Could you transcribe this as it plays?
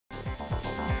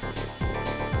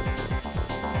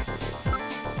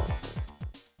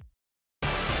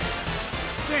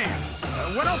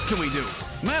What else can we do?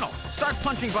 Metal, start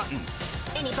punching buttons.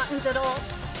 Any buttons at all?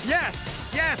 Yes,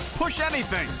 push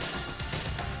anything.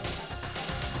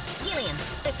 Gillian,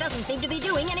 this doesn't seem to be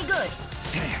doing any good.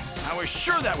 Damn, I was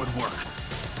sure that would work.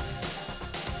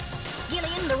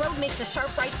 Gillian, the road makes a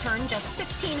sharp right turn just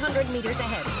 1,500 meters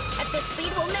ahead. At this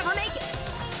speed, we'll never make it.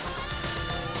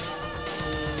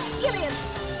 Gillian!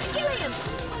 Gillian!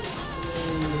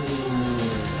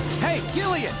 Hey,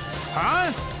 Gillian!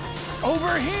 Huh?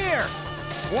 Over here!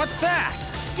 What's that?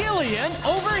 Gillian,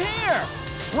 over here!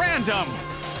 Random!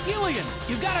 Gillian,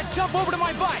 you gotta jump over to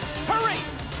my bike! Hurry!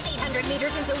 800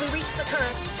 meters until we reach the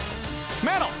curve.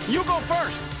 Metal, you go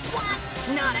first. What?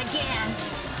 Not again.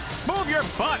 Move your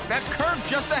butt. That curve's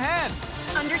just ahead.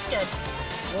 Understood.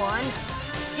 1,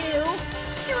 2,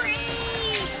 3!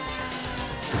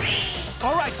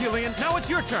 All right, Gillian, now it's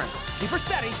your turn. Keep her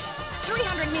steady.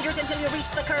 300 meters until you reach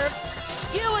the curve.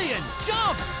 Gillian,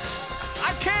 jump!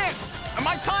 I can't.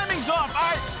 My timing's off.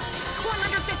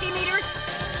 150 meters.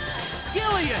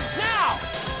 Gillian, now!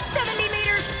 70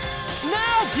 meters.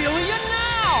 Now, Gillian,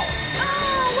 now!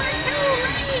 Oh, we're too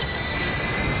late!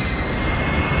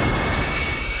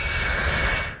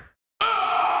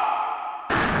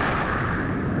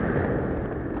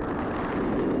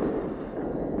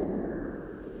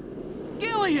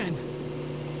 Gillian!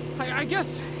 I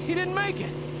guess he didn't make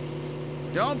it.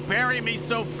 Don't bury me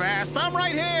so fast. I'm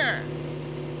right here.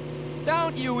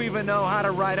 Don't you even know how to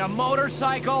ride a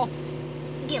motorcycle?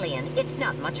 Gillian, it's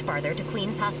not much farther to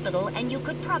Queen's Hospital, and you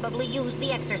could probably use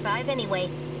the exercise anyway.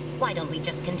 Why don't we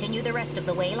just continue the rest of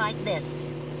the way like this?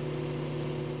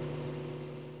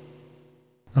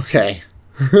 Okay.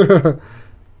 For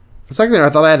a second there, I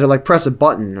thought I had to, like, press a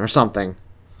button or something.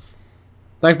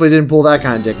 Thankfully, didn't pull that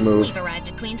kind of dick move. We've arrived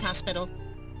at Queen's Hospital.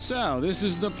 So, this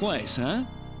is the place, huh?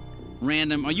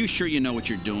 Random, are you sure you know what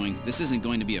you're doing? This isn't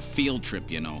going to be a field trip,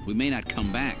 you know. We may not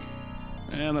come back.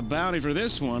 And the bounty for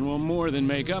this one will more than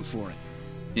make up for it.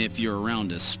 If you're around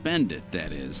to spend it,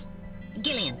 that is.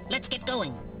 Gillian, let's get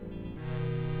going.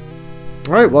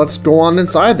 Alright, well, let's go on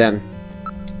inside then.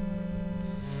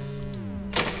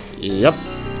 Yep. I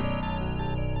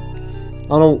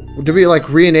don't know, did we, like,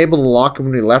 re-enable the lock when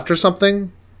we left or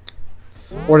something?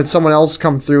 Or did someone else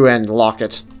come through and lock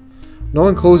it? No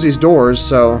one closed these doors,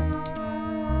 so...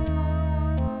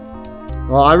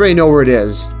 Well, I already know where it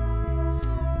is.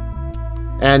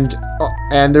 And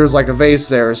there's like a vase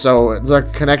there, so there's like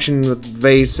a connection with the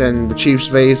vase and the chief's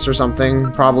vase or something,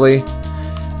 probably.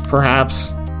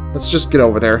 Perhaps. Let's just get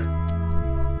over there.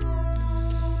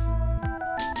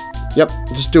 Yep,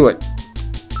 just do it.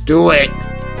 Do it!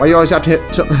 Why you always have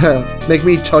to make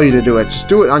me tell you to do it? Just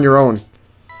do it on your own.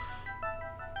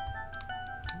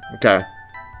 Okay.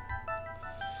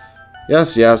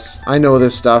 Yes, I know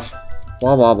this stuff.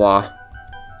 Blah, blah, blah.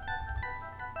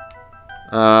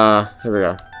 Here we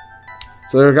go.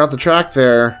 So we got the track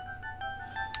there.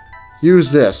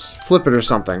 Use this. Flip it or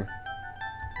something.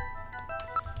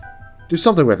 Do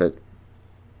something with it.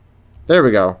 There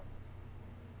we go.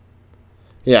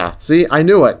 Yeah, see? I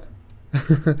knew it.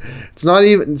 It's not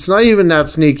even that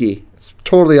sneaky. It's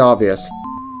totally obvious.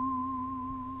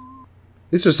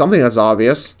 At least there's something that's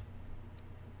obvious.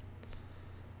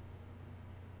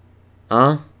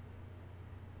 Huh?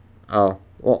 Oh.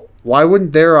 Well, why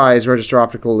wouldn't their eyes register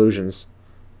optical illusions?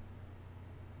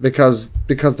 Because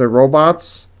they're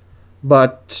robots?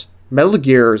 But Metal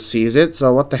Gear sees it,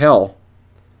 so what the hell?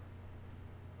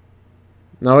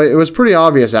 No, it was pretty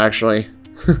obvious, actually.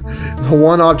 The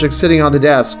one object sitting on the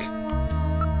desk.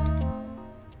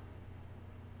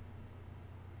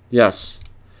 Yes.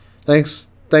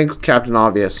 Thanks, Captain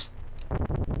Obvious.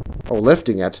 Oh,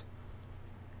 lifting it.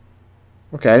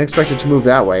 Okay, I didn't expect it to move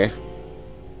that way.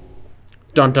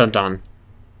 Dun dun dun.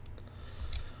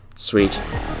 Sweet.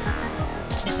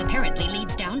 This apparently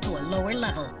leads down to a lower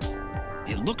level.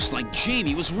 It looks like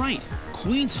Jamie was right.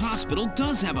 Queen's Hospital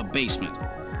does have a basement.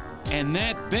 And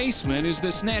that basement is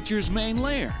the Snatcher's main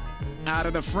lair. Out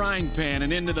of the frying pan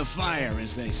and into the fire,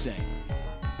 as they say.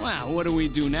 Well, what do we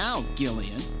do now,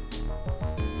 Gillian?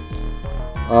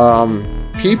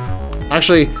 Peep?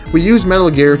 Actually, we use Metal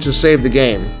Gear to save the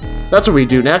game. That's what we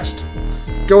do next.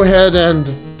 Go ahead and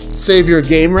save your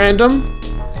game, Random.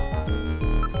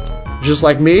 Just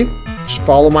like me. Just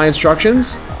follow my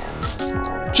instructions.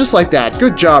 Just like that.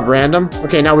 Good job, Random.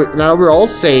 Okay, now we're all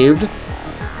saved.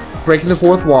 Breaking the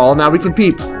fourth wall. Now we can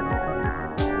peep.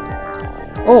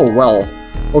 Oh, well.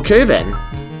 Okay, then.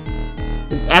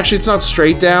 Actually, it's not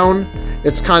straight down.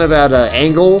 It's kind of at an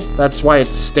angle. That's why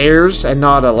it's stairs and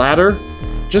not a ladder.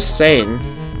 Just saying.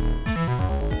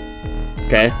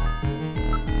 Okay.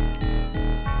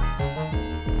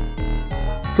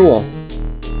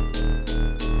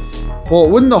 Well,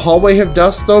 wouldn't the hallway have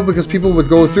dust, though? Because people would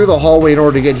go through the hallway in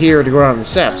order to get here to go down the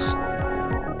steps.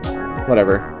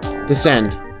 Whatever. Descend.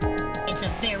 It's a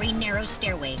very narrow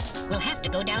stairway. We'll have to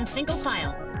go down single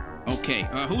file. Okay,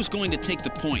 who's going to take the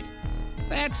point?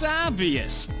 That's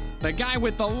obvious. The guy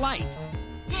with the light.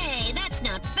 Hey, that's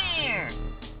not fair.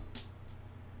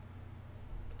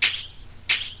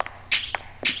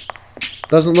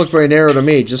 Doesn't look very narrow to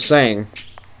me, just saying.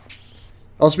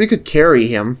 Also, we could carry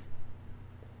him.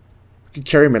 We could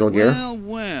carry Metal Gear. Well,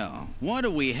 well, what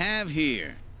do we have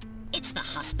here? It's the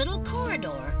hospital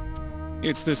corridor.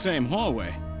 It's the same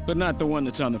hallway, but not the one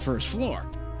that's on the first floor.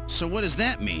 So what does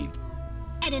that mean?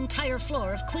 An entire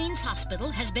floor of Queen's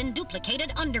Hospital has been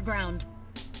duplicated underground.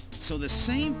 So the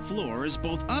same floor is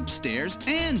both upstairs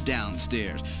and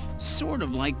downstairs. Sort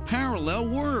of like parallel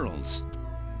worlds.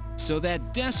 So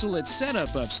that desolate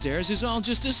setup upstairs is all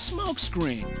just a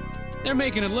smokescreen. They're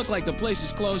making it look like the place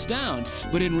is closed down,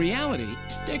 but in reality,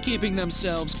 they're keeping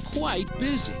themselves quite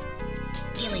busy.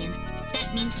 Alien, that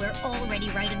means we're already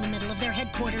right in the middle of their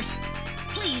headquarters.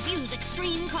 Please use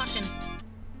extreme caution.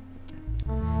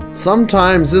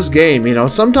 Sometimes this game, you know,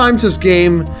 sometimes this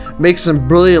game makes some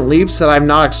brilliant leaps that I'm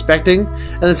not expecting,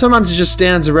 and then sometimes it just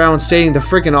stands around stating the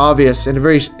freaking obvious in a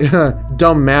very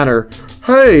dumb manner.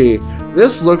 Hey,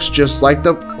 this looks just like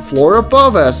the floor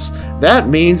above us. That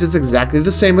means it's exactly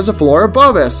the same as the floor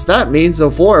above us. That means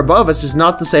the floor above us is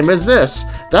not the same as this.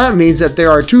 That means that there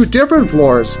are two different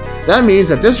floors. That means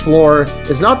that this floor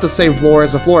is not the same floor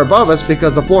as the floor above us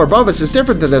because the floor above us is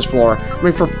different than this floor. I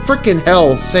mean, for freaking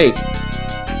hell's sake.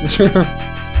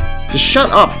 Just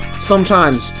shut up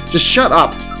sometimes. Just shut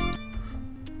up.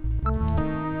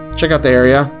 Check out the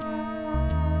area.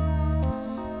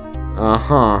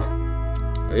 Uh-huh.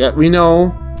 Yeah, we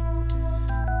know.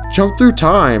 Jump through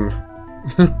time.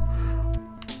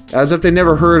 As if they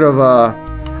never heard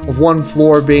of one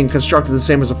floor being constructed the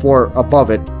same as the floor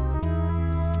above it.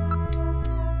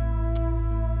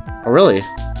 Oh, really?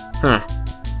 Huh.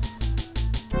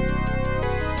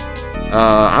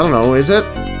 I don't know, is it?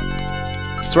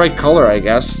 It's the right color, I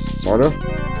guess, sort of.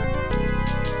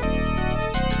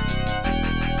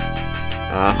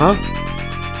 Uh-huh.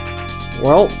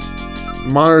 Well,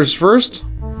 monitors first.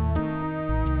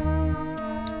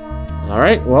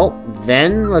 Alright, well,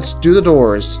 then let's do the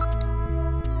doors.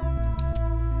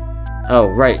 Oh,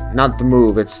 right, not the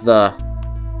move, it's the...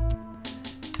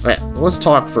 Alright, let's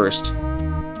talk first.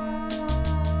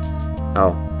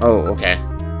 Oh, okay.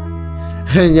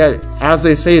 And yet, as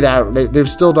they say that, they've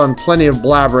still done plenty of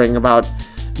blabbering about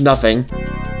nothing.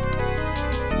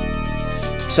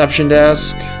 Reception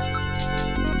desk.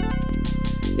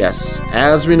 Yes,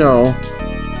 as we know.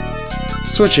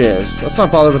 Switches. Let's not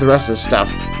bother with the rest of this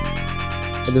stuff.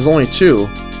 But there's only two.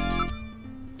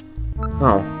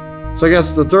 Oh. So I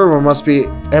guess the third one must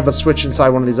have a switch inside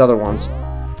one of these other ones.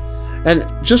 And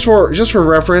just for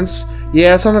reference,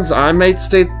 yeah, sometimes I may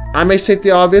state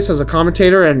the obvious as a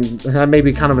commentator, and that may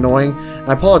be kind of annoying.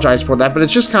 I apologize for that, but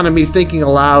it's just kind of me thinking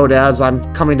aloud as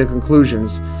I'm coming to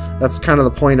conclusions. That's kind of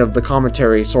the point of the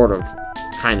commentary, sort of.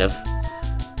 Kind of.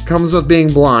 Comes with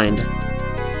being blind.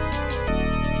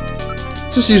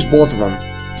 Let's just use both of them.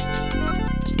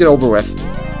 Just get over with.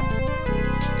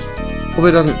 Hope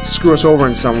it doesn't screw us over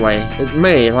in some way. It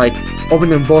may, like, opening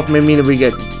them both may mean that we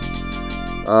get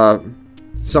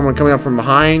someone coming up from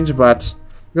behind, but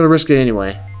I'm gonna risk it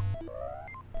anyway.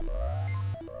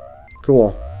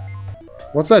 Cool.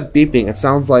 What's that beeping? It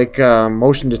sounds like a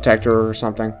motion detector or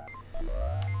something.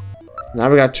 Now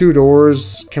we got two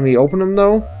doors. Can we open them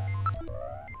though?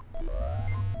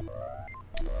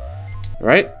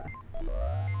 Right?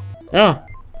 Yeah.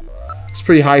 It's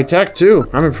pretty high tech too.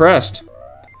 I'm impressed.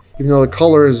 Even though the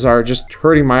colors are just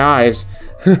hurting my eyes.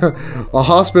 A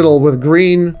hospital with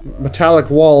green metallic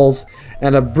walls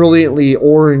and a brilliantly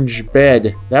orange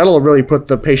bed. That'll really put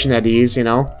the patient at ease, you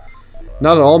know?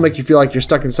 Not at all make you feel like you're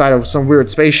stuck inside of some weird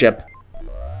spaceship.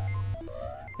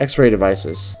 X-ray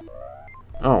devices.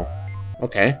 Oh,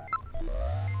 okay.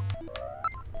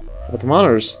 How about the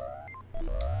monitors?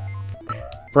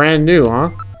 Brand new, huh?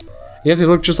 You have to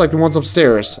look just like the ones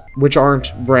upstairs, which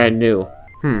aren't brand new.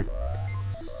 I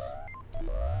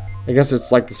guess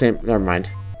it's like the same. Never mind.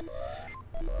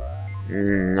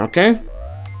 Okay.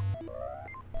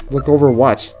 Look over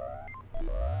what?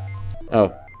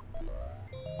 Oh.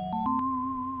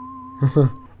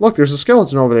 Look, there's a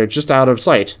skeleton over there, just out of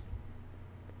sight.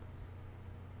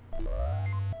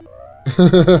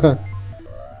 Apparently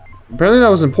that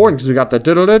was important because we got the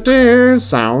da-da-da-da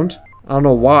sound. I don't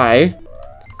know why.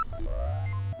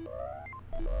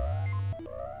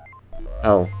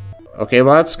 Oh. Okay,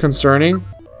 well that's concerning.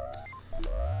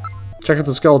 Check out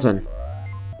the skeleton.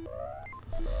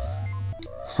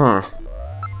 Huh.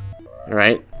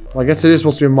 Alright. Well, I guess it is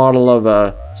supposed to be a model of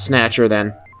a Snatcher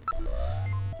then.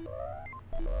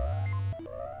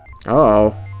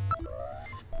 Uh-oh.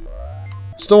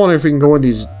 Still wondering if we can go in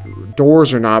these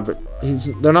doors or not, but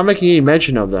they're not making any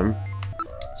mention of them.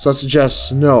 So that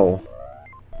suggests no.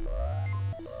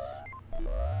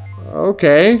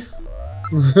 Okay.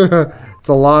 It's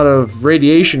a lot of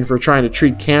radiation for trying to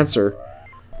treat cancer.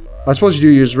 I suppose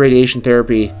you do use radiation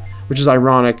therapy, which is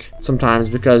ironic sometimes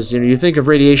because, you know, you think of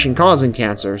radiation causing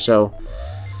cancer, so...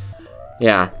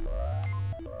 Yeah.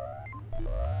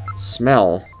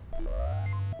 Smell.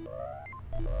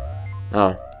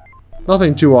 Oh.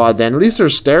 Nothing too odd then. At least they're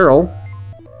sterile.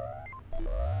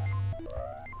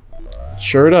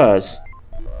 Sure does.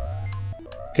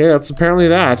 Okay, that's apparently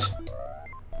that.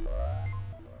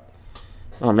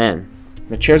 Oh man.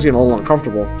 My chair's getting a little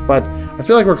uncomfortable. But I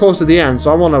feel like we're close to the end,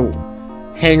 so I want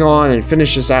to hang on and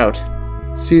finish this out.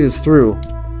 See this through.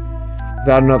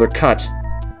 Without another cut.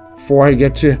 Before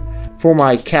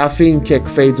my caffeine kick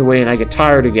fades away and I get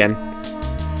tired again.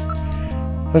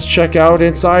 Let's check out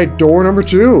inside door number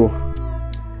 2.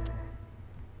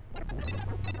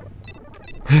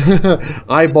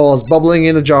 Eyeballs bubbling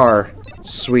in a jar.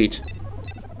 Sweet.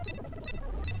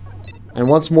 And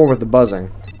once more with the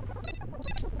buzzing.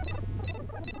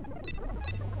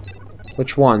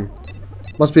 Which one?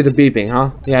 Must be the beeping,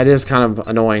 huh? Yeah, it is kind of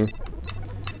annoying.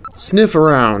 Sniff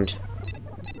around.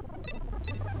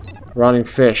 Rotting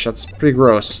fish. That's pretty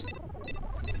gross.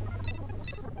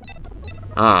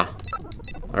 Ah.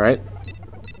 Alright.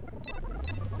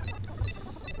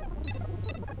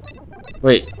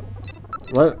 Wait.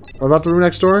 What? What about the room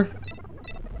next door?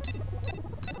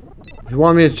 If you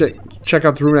want me to check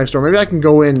out the room next door, maybe I can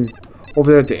go in over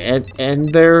there at the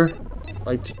end there.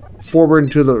 Like, forward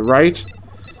and to the right.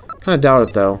 Kind of doubt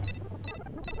it, though.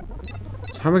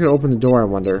 So how am I going to open the door, I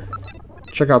wonder?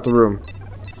 Check out the room.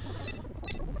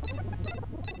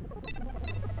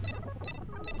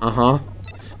 Uh-huh.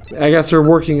 I guess they're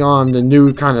working on the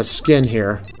new kind of skin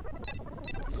here.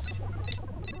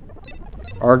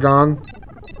 Argon.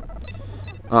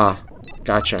 Ah,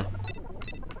 gotcha.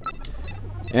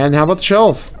 And how about the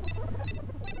shelf?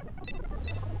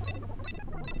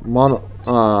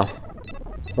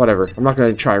 Whatever. I'm not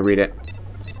gonna try to read it.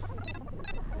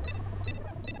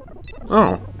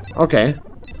 Oh, okay.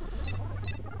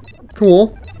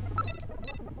 Cool.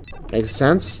 Makes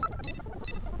sense.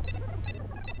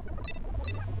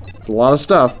 It's a lot of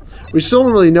stuff. We still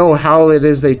don't really know how it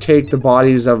is they take the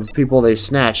bodies of people they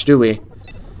snatch, do we?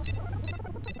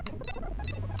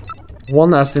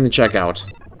 One last thing to check out.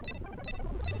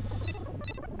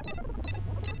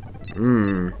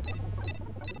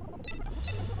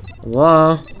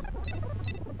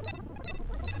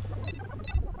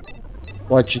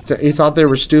 What, you thought they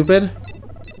were stupid?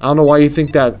 I don't know why you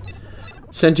think that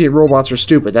sentient robots are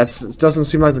stupid. That doesn't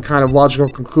seem like the kind of logical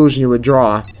conclusion you would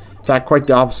draw. In fact, quite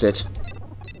the opposite.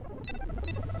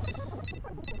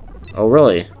 Oh,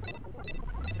 really?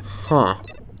 Huh.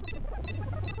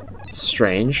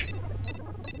 Strange.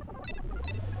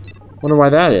 Wonder why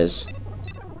that is.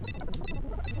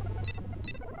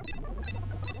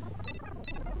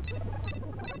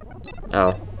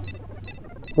 Oh.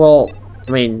 Well,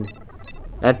 I mean,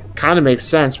 that kind of makes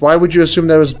sense. Why would you assume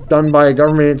that it was done by a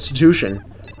government institution?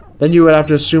 Then you would have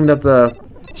to assume that the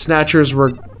Snatchers were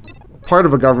part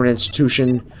of a government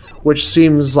institution, which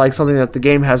seems like something that the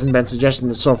game hasn't been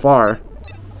suggesting so far.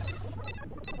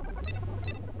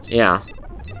 Yeah.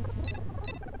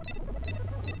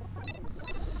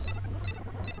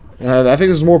 I think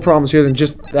there's more problems here than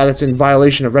just that it's in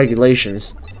violation of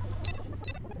regulations.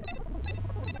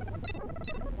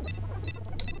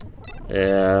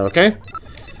 Okay.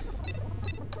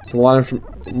 It's a lot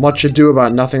of much ado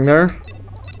about nothing there.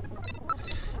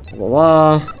 Blah,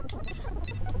 blah, blah.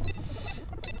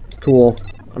 Cool.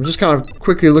 I'm just kind of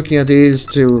quickly looking at these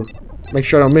to make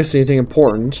sure I don't miss anything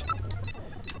important.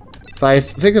 So I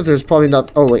think that there's probably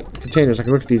not... Oh, wait. Containers. I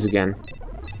can look at these again.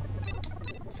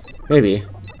 Maybe.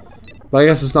 But I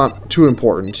guess it's not too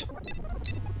important.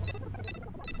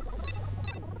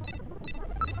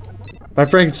 By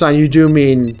Frankenstein, you do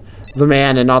mean the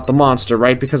man and not the monster,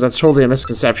 right? Because that's totally a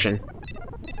misconception.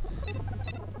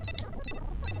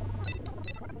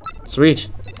 Sweet.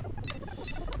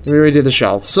 We already did the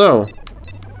shelf. So,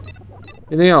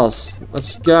 anything else?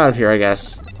 Let's get out of here, I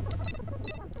guess.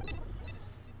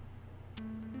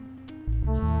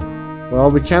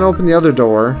 Well, we can't open the other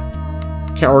door.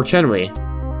 Or can we?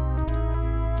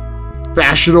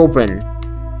 Bash it open!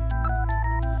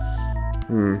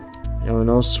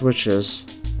 No switches.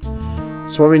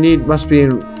 So what we need must be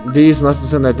in these, unless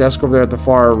it's in that desk over there at the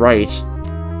far right.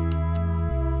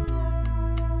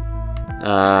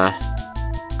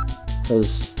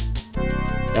 Because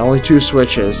only 2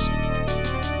 switches.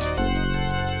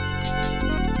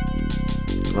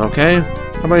 Okay.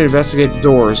 How about you investigate the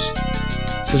doors?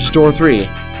 Such as door 3.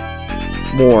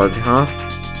 Morgue, huh?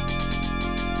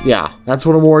 Yeah, that's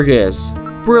what a morgue is.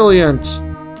 Brilliant!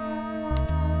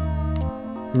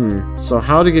 So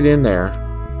how to get in there?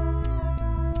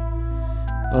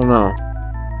 I don't know.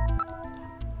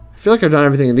 I feel like I've done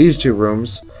everything in these 2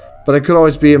 rooms, but it could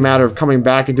always be a matter of coming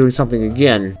back and doing something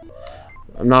again.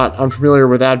 I'm not unfamiliar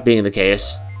with that being the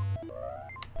case.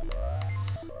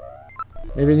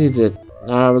 Maybe I need to...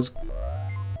 I was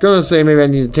gonna say maybe I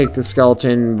need to take the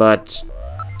skeleton, but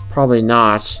probably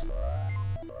not.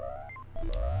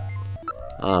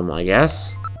 I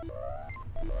guess.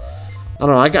 I don't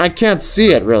know, I can't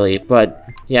see it really, but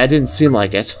yeah, it didn't seem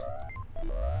like it.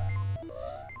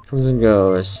 Comes and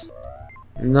goes.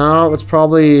 No, it's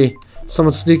probably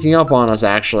someone sneaking up on us,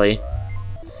 actually.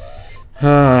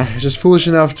 Just foolish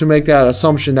enough to make that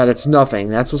assumption that it's nothing.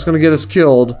 That's what's gonna get us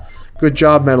killed. Good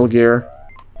job, Metal Gear.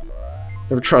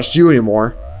 Never trust you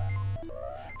anymore.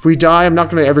 If we die, I'm not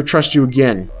gonna ever trust you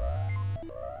again.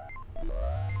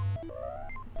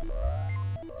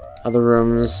 Other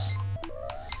rooms.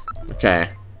 Okay.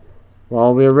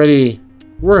 Well,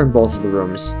 we're in both of the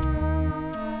rooms.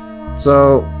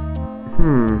 So,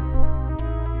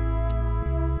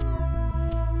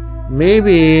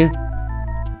 maybe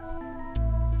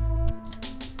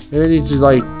I need to,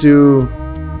 like, do...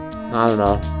 I don't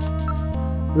know.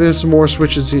 Maybe there's some more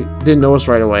switches he didn't notice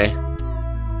right away.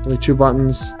 Only 2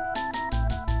 buttons.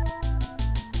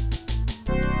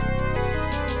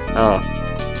 Oh.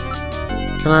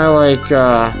 Can I, like,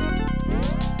 I'm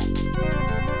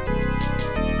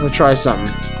gonna try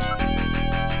something.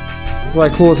 Will I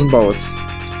close them both?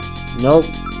 Nope.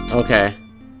 Okay.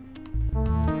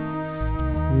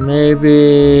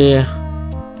 Maybe...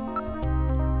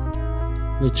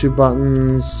 the 2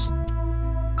 buttons.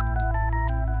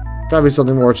 Gotta be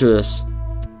something more to this.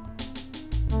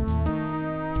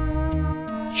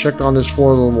 Check on this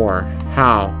floor a little more.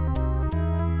 How?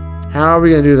 How are we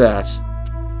gonna do that?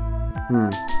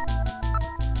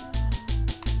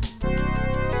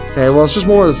 Okay, well, it's just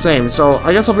more of the same, so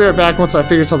I guess I'll be right back once I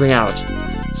figure something out.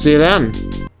 See you then.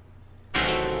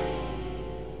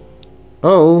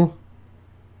 Oh.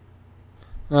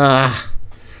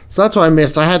 So that's what I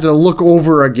missed. I had to look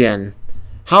over again.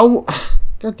 How...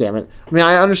 God damn it. I mean,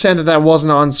 I understand that that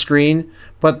wasn't on screen,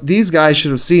 but these guys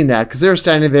should have seen that, because they were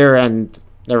standing there and...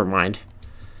 Never mind.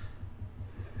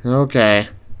 Okay.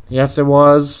 Yes, it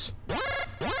was.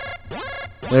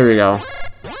 There we go.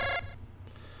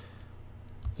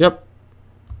 Yep.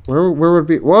 Where would it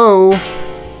be? Whoa!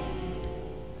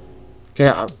 Okay,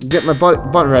 I'll get my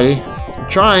button ready. I'm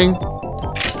trying.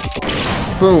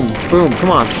 Boom, boom, come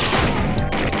on.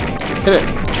 Hit it,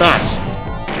 fast.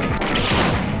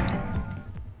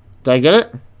 Did I get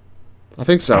it? I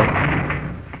think so.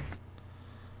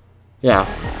 Yeah.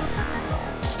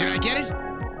 Did I get it?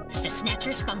 The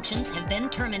Snatcher's functions have been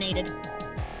terminated.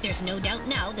 There's no doubt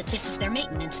now that this is their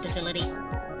maintenance facility.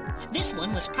 This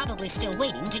one was probably still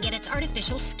waiting to get its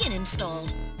artificial skin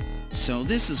installed. So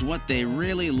this is what they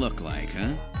really look like,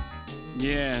 huh?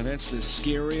 Yeah, that's the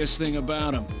scariest thing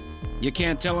about them. You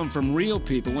can't tell them from real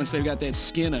people once they've got that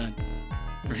skin on.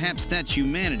 Perhaps that's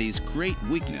humanity's great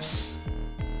weakness.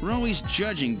 We're always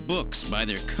judging books by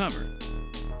their cover.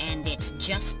 And it's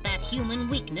just that human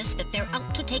weakness that they're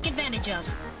out to take advantage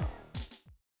of.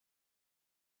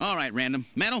 All right, Random.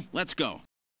 Metal, let's go.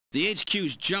 The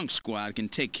HQ's junk squad can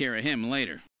take care of him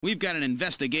later. We've got an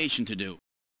investigation to do.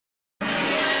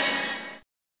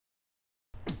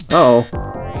 Uh-oh.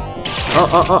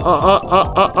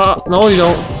 No, you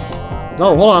don't.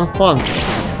 No, hold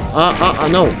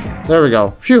on. No. There we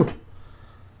go. Phew.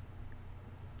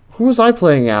 Who was I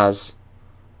playing as?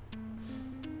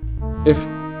 If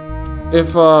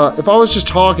I was just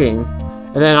talking,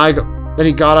 and then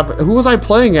he got up. Who was I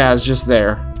playing as just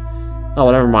there? Oh,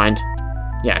 never mind.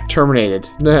 Yeah, terminated.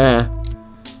 Nah.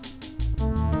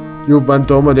 You've been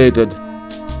dominated.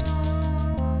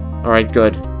 Alright,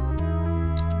 good.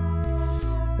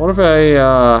 What if I,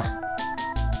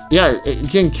 yeah, it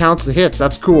again counts the hits.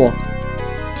 That's cool.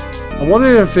 I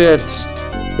wonder if it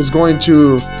is going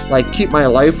to, like, keep my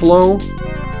life low.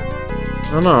 I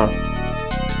don't know.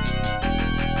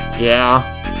 Yeah.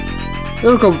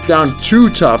 It'll go down too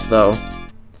tough, though.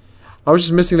 I was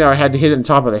just missing that I had to hit it in the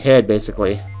top of the head,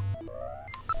 basically.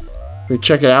 Can we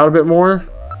check it out a bit more?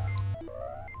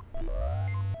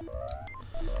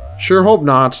 Sure hope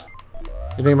not.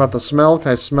 You think about the smell?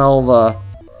 Can I smell the...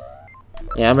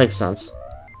 Yeah, that makes sense.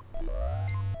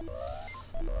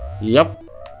 Yep.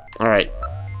 Alright.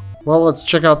 Well, let's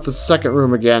check out the second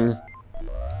room again.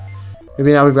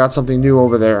 Maybe now we've got something new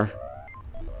over there.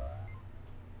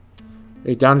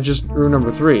 Okay, down to just room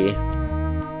number 3.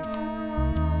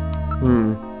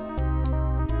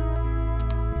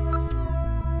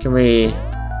 Can we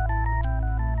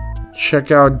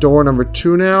check out door number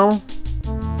 2 now?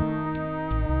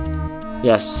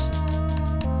 Yes.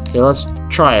 Okay, let's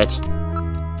try it.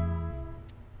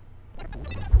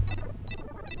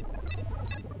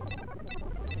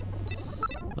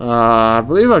 I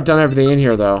believe I've done everything in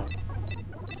here, though.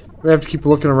 We have to keep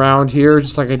looking around here,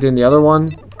 just like I did in the other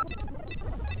one.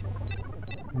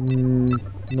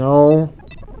 No.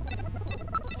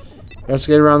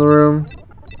 Investigate around the room.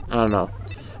 I don't know.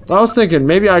 But I was thinking,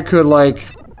 maybe I could, like...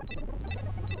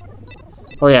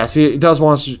 Oh yeah, see, it does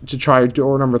want us to try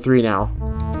door number 3 now.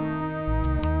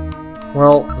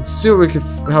 Well, let's see what we can,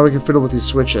 how we can fiddle with these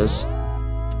switches.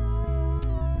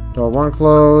 Door 1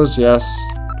 closed, yes.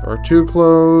 Door 2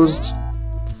 closed.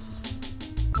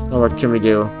 Now what can we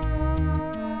do?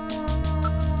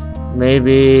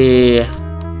 Maybe...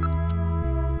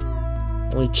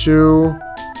 Only 2.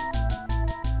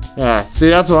 Yeah, see,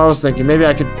 that's what I was thinking. Maybe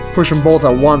I could push them both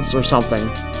at once or something.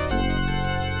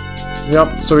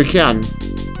 Yep, so we can.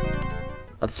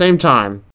 At the same time.